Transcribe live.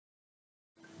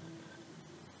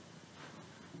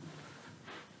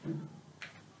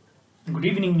Good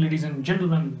evening, ladies and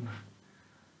gentlemen.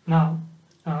 Now,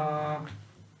 uh,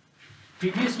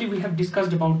 previously we have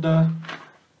discussed about the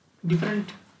different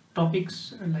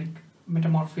topics like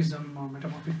metamorphism or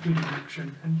metamorphic fluid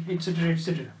induction and etc.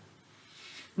 etc.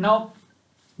 Now,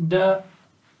 the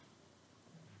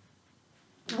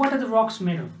what are the rocks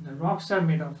made of? The rocks are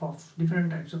made of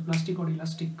different types of plastic or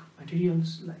elastic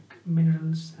materials like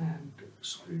minerals and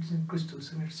solids and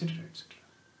crystals and etc. etc.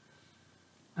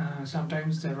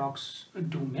 Sometimes the rocks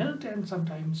do melt and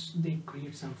sometimes they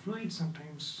create some fluid,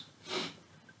 sometimes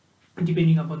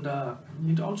depending upon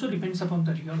it also depends upon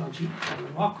the rheology, how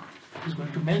the rock is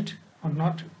going to melt or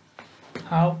not,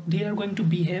 how they are going to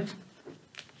behave,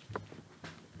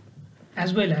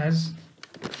 as well as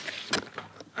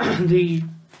the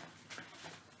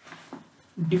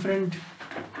different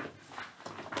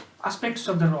aspects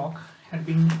of the rock are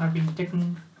being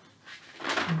taken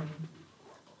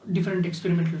different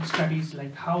experimental studies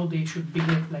like how they should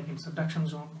behave like in subduction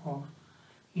zone or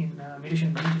in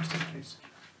mediation range, etc. etc.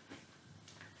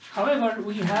 However,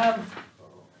 we have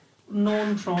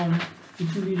known from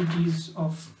peculiarities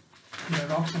of the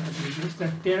rocks and the materials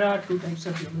that there are two types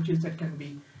of rheologies that can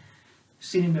be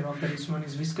seen in the rock. That is, one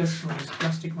is viscous, one is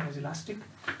plastic, one is elastic.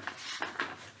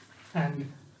 And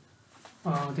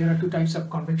there are two types of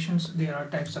convections. There are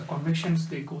types of convections,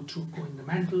 they go in the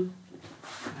mantle,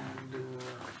 and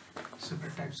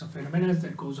separate types of phenomena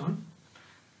that goes on.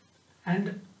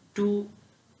 And to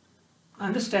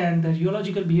understand the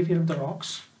rheological behavior of the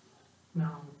rocks,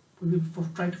 now we will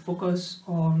try to focus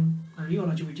on a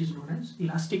rheology which is known as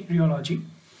elastic rheology.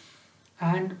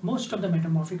 And most of the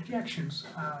metamorphic reactions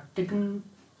are taken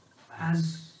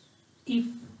as if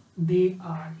they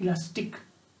are elastic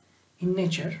in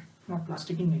nature, not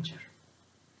plastic in nature.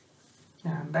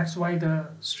 And that's why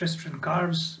the stress strain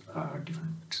curves are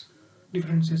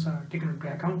differences are taken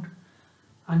into account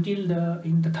until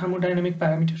in the thermodynamic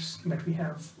parameters that we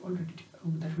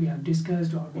have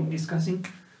discussed or been discussing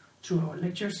through our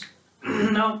lectures.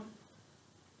 Now,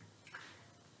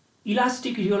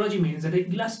 elastic rheology means that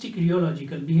elastic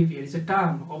rheological behavior is a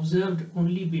term observed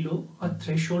only below a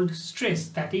threshold stress,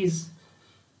 that is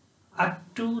up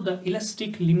to the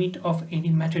elastic limit of any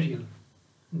material.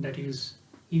 That is,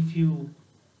 if you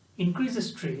increase the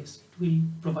stress, it will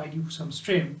provide you some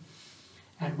strain,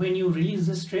 and when you release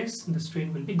the stress, the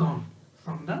strain will be gone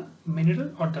from the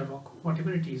mineral or the rock,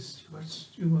 whatever it is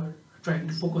you are trying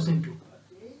to focus into.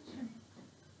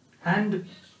 And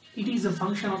it is a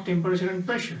function of temperature and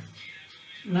pressure.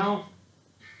 Now,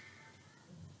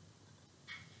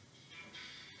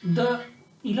 the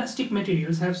elastic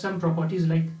materials have some properties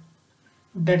like,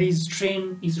 that is,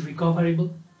 strain is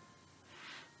recoverable.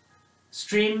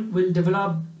 Strain will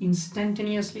develop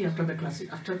instantaneously after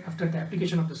the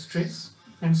application of the stress,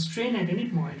 and strain at any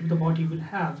point the body will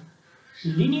have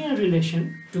linear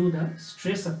relation to the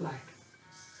stress applied.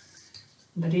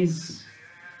 That is,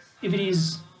 if it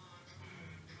is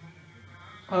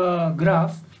a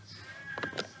graph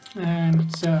and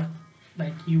it's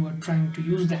like you are trying to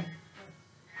use that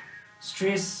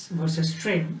stress versus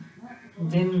strain,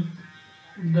 then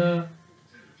the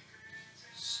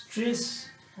stress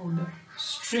or the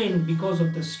strain because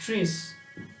of the stress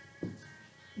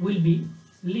will be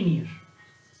linear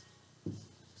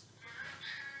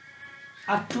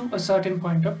up to a certain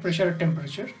point of pressure or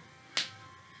temperature,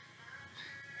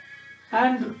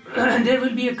 and there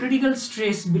will be a critical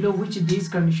stress below which these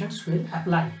conditions will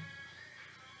apply.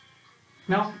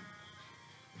 Now,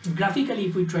 graphically,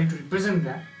 if we try to represent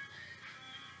that,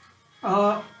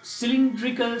 a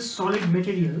cylindrical solid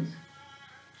material,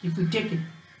 if we take it,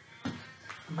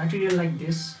 a material like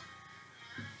this,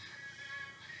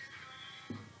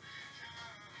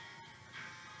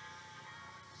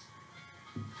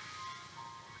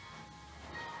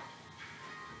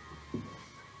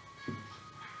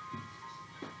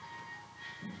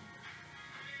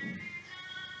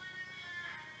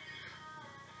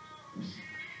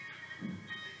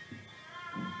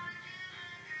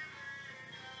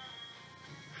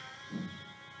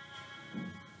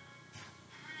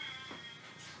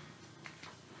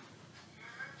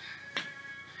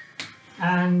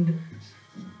 and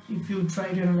if you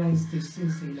try to analyze this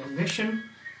is the elongation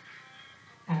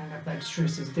and applied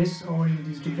stress is this or in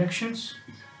these directions.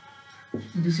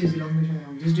 This is elongation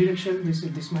along this direction,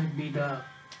 this might be the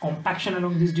compaction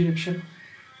along this direction,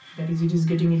 that is, it is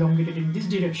getting elongated in this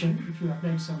direction if you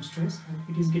apply some stress,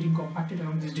 and it is getting compacted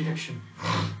along this direction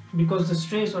because the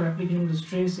stress or application of the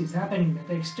stress is happening, that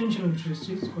the extension of stress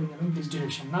is going along this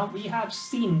direction. Now, we have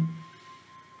seen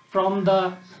from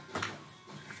the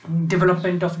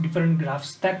development of different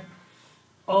graphs that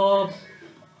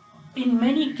in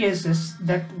many cases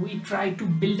that we try to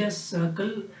build a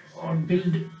circle or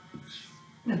build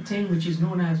a thing which is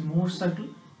known as Mohr circle,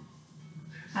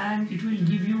 and it will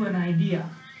give you an idea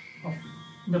of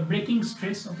the breaking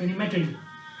stress of any material.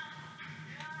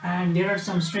 And there are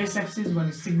some stress axes, one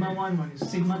is sigma 1, one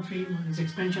is sigma 3, one is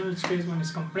expansional stress, one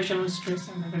is compressional stress,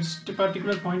 and at a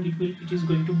particular point it is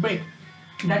going to break.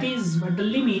 That is at the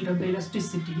limit of the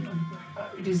elasticity,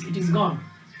 it is gone.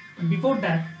 And before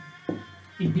that,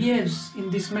 it behaves in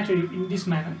this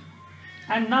manner.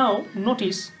 And now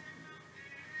notice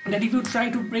that if you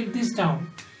try to break this down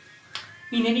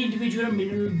in any individual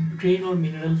mineral grain or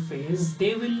mineral phase,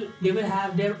 they will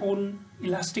have their own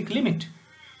elastic limit.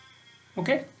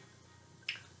 Okay,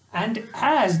 and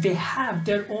as they have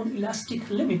their own elastic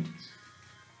limit,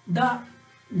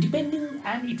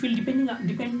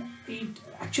 it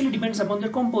actually depends upon the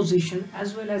composition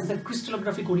as well as the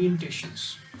crystallographic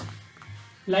orientations.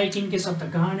 Like in case of the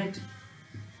garnet,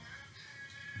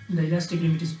 the elastic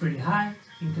limit is pretty high.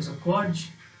 In case of quartz,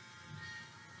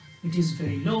 it is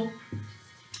very low.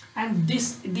 And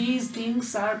these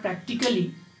things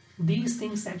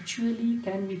actually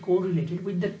can be correlated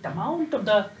with the amount of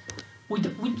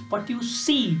with what you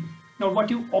see or what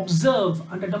you observe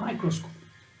under the microscope.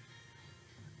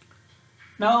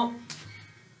 Now,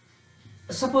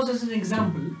 suppose as an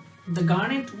example, the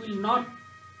garnet will not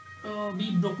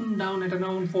be broken down at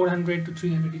around 400 to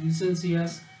 300 degrees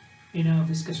Celsius in a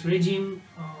viscous regime,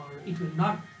 or it will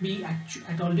not be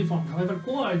at all deformed. However,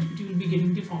 quartz, it will be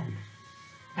getting deformed,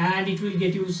 and it will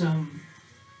get you some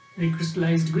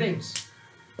recrystallized grains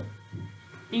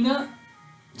in a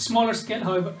smaller scale.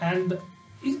 However, and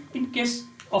in case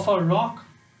of a rock,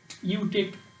 you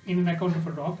take in an account of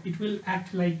a rock, it will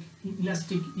act like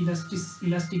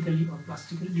elastically or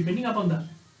plastically, depending upon the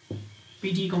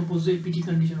PT composite, PT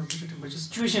condition or temperature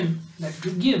situation that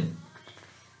you give.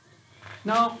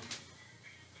 Now,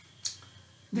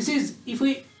 this is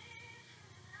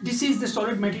the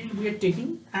solid material we are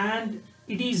taking, and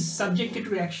it is subjected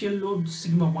to axial load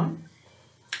sigma 1,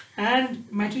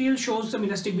 and material shows some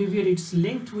elastic behavior. Its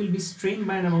length will be strained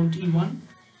by an amount E1.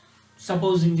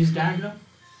 Suppose in this diagram,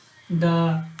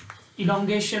 the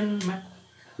elongation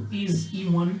is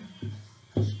E1,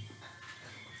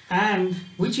 and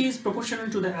which is proportional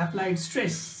to the applied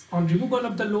stress. On removal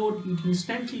of the load, it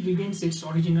instantly regains its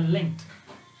original length.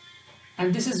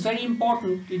 And this is very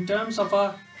important in terms of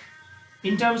a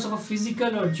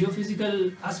physical or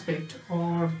geophysical aspect,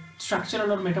 or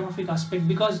structural or metamorphic aspect,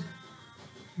 because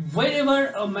wherever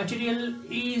a material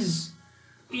is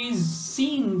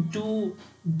seen to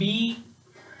be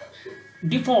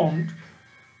deformed,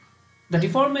 the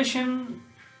deformation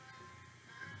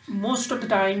most of the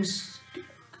times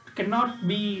cannot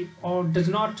be or does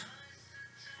not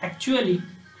actually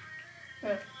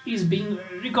is being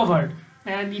recovered,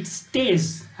 and it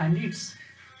stays, and it's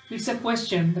a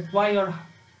question that why or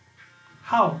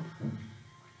how.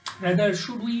 Rather,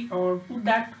 should we or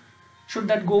should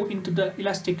that go into the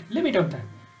elastic limit of that?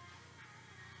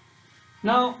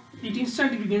 Now, it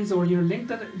instantly regains the original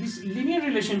length. This linear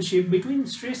relationship between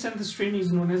stress and the strain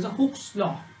is known as the Hooke's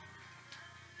law.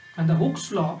 And the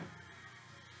Hooke's law,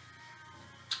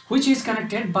 which is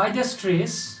connected by the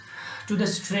stress to the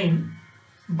strain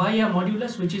by a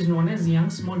modulus which is known as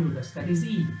Young's modulus, that is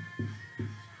E.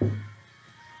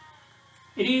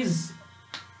 It is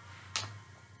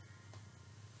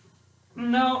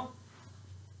now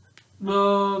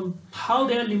how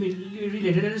they are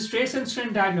related. There is stress and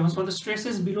strain diagrams for the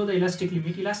stresses below the elastic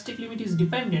limit. Elastic limit is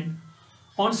dependent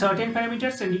on certain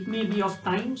parameters, and it may be of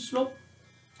time slope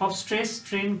of stress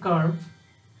strain curve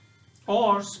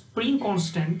or spring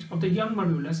constant of the Young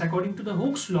modulus. According to the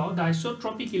Hooke's law, the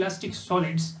isotropic elastic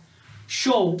solids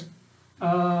show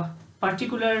a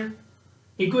particular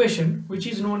equation which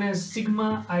is known as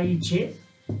sigma ij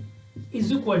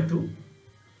is equal to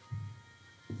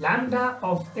lambda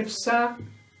of epsa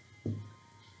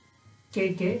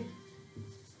kk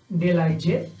del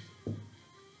ij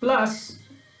plus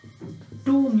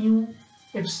 2 mu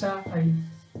epsa ij.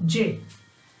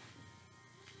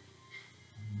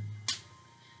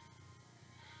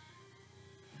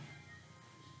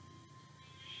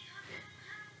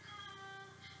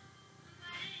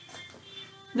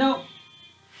 Now,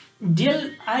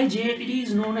 del ij, it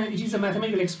is a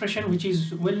mathematical expression which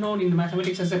is well known in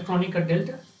mathematics as the Kronecker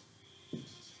delta.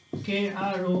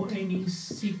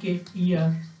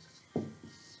 K-R-O-N-E-C-K-E-R,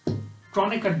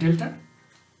 Kronecker delta.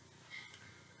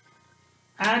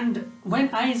 And when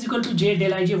I is equal to j,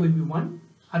 del ij will be 1,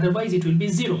 otherwise it will be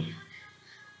 0.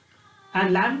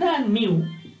 And lambda and mu,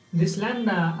 this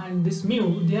lambda and this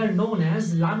mu, they are known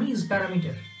as Lami's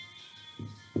parameter.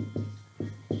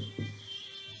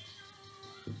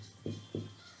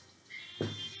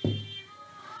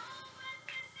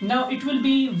 Now it will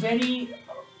be very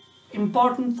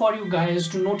important for you guys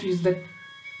to notice that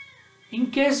in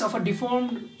case of a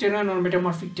deformed terrain or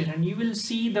metamorphic terrain, you will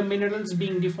see the minerals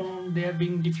being deformed, they are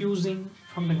being diffusing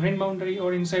from the grain boundary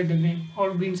or inside the grain,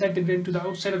 or inside the grain to the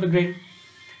outside of the grain.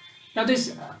 Now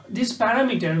this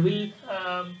parameter will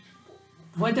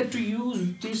whether to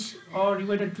use this or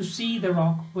whether to see the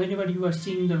rock, whenever you are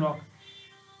seeing the rock,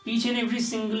 each and every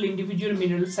single individual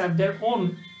minerals have their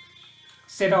own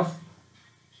set of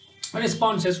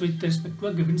responses with respect to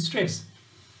a given stress.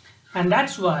 And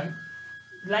that's why,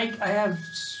 like I have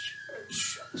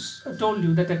told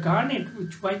you, that the garnet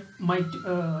which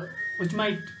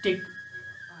might take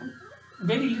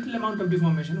very little amount of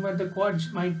deformation, but the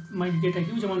quartz might get a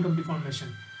huge amount of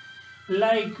deformation.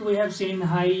 Like we have seen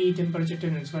high temperature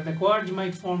terrains where the quartz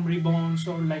might form rebounds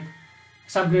or like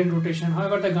subgrain rotation.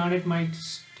 However, the garnet might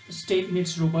stay in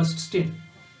its robust state,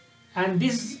 and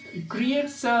this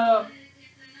creates an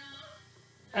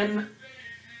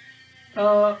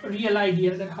real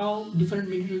idea that how different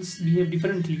minerals behave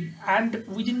differently. And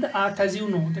within the earth, as you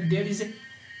know, that there is a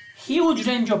huge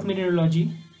range of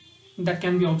mineralogy that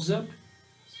can be observed,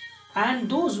 and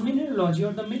those mineralogy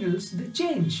or the minerals, they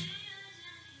change,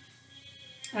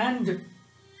 and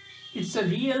it's a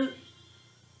real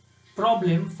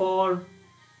problem for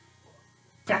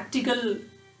practical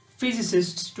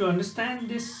physicists to understand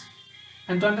this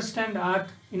and to understand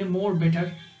earth in a more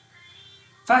better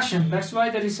fashion. That's why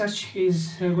the research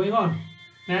is going on.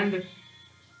 And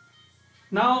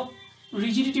now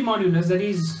rigidity modulus, that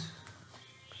is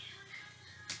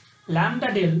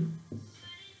lambda del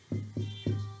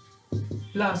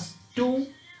plus 2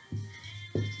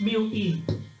 mu e,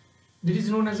 this is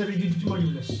known as a rigidity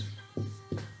modulus.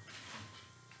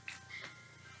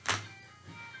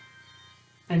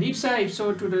 And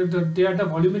ipso to they are the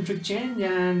volumetric change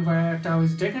and where tau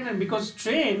is taken, and because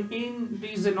strain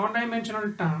is a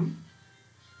non-dimensional term,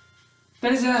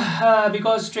 there is a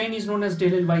because strain is known as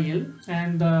del L by L,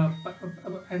 and the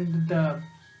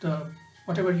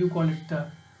whatever you call it, the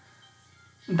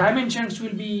dimensions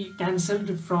will be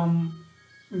cancelled from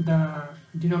the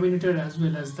denominator as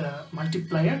well as the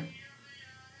multiplier.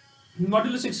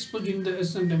 Modulus exposed in the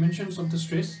some dimensions of the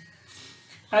stress.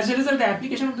 As a result, the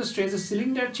application of the stress, the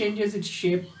cylinder changes its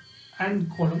shape and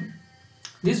column.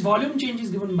 This volume change is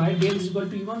given by del is equal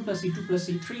to E1 plus E2 plus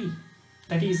E3.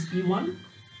 That is E1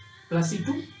 plus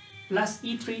E2 plus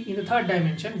E3 in the third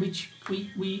dimension, which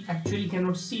we actually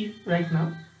cannot see right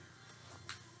now.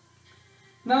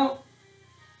 Now,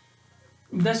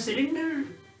 the cylinder,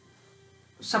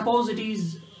 suppose it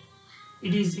is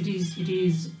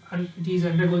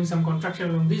undergoing some contraction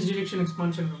along this direction,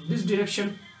 expansion along this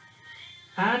direction,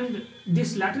 and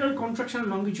this lateral contraction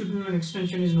longitudinal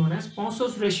extension is known as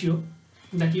Poisson's ratio,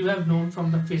 that you have known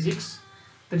from the physics,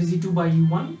 that is E2 by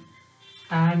E1.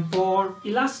 And for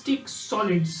elastic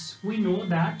solids, we know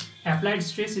that applied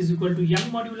stress is equal to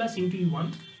Young modulus into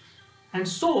E1, and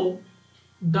so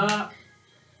the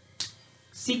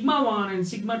sigma 1 and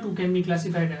sigma 2 can be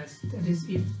classified as, that is,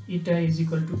 if eta is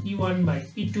equal to E1 by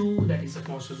E2, that is a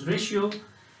Poisson's ratio,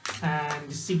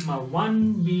 and sigma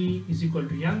 1b is equal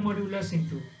to Young modulus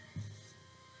into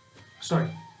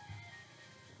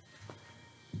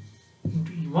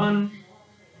E1,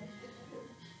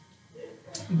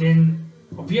 then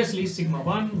obviously sigma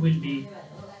 1 will be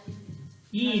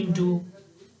E into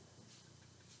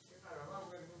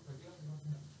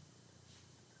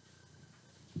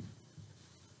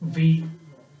V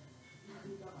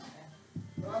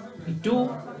E2,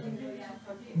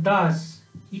 thus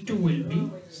E2 will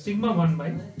be sigma 1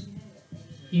 by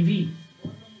EV.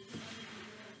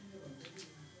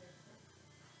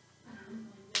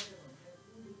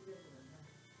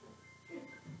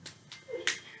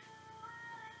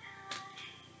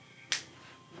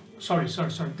 Sorry.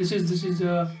 This is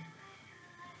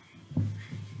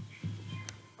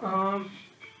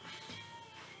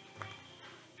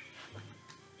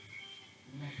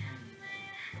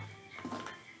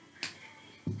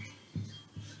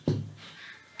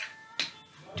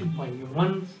by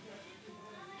 1.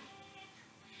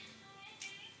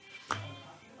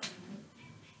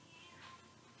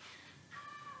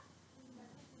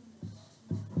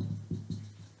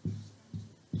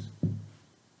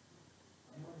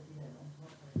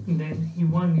 Then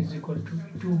E1 is equal to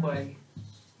E2 by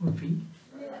V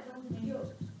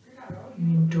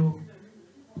into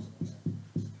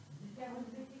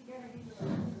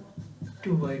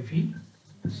 2 by V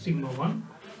sigma 1.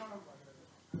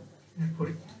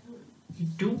 Therefore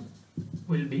E2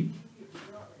 will be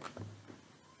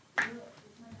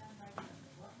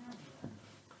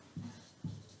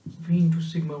V into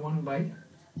sigma 1 by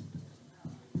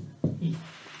E.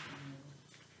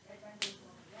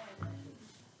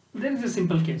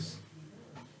 simple case.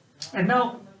 And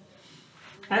now,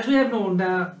 as we have known,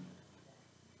 the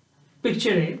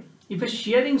picture A, if a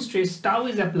shearing stress tau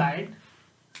is applied,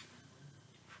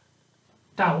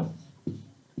 tau,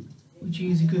 which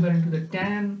is equivalent to the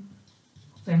tan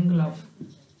of angle of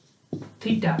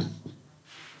theta,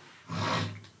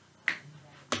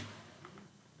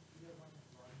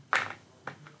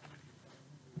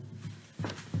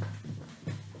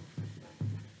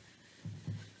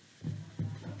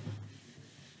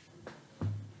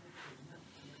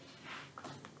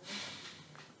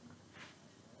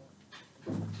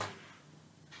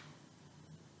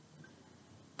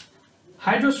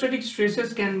 hydrostatic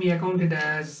stresses can be accounted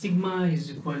as sigma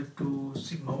is equal to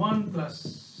sigma 1 plus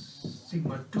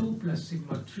sigma 2 plus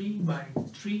sigma 3 by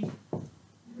 3.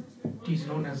 It is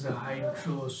known as the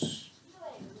hydrostatic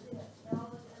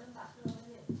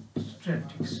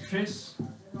stress.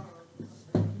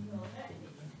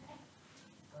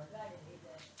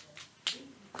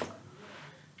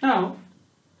 Now,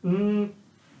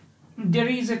 there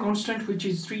is a constant which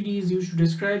is 3D is used to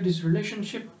describe this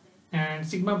relationship, and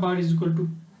sigma bar is equal to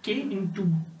K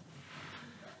into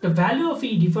the value of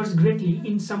E differs greatly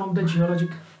in some of the geologic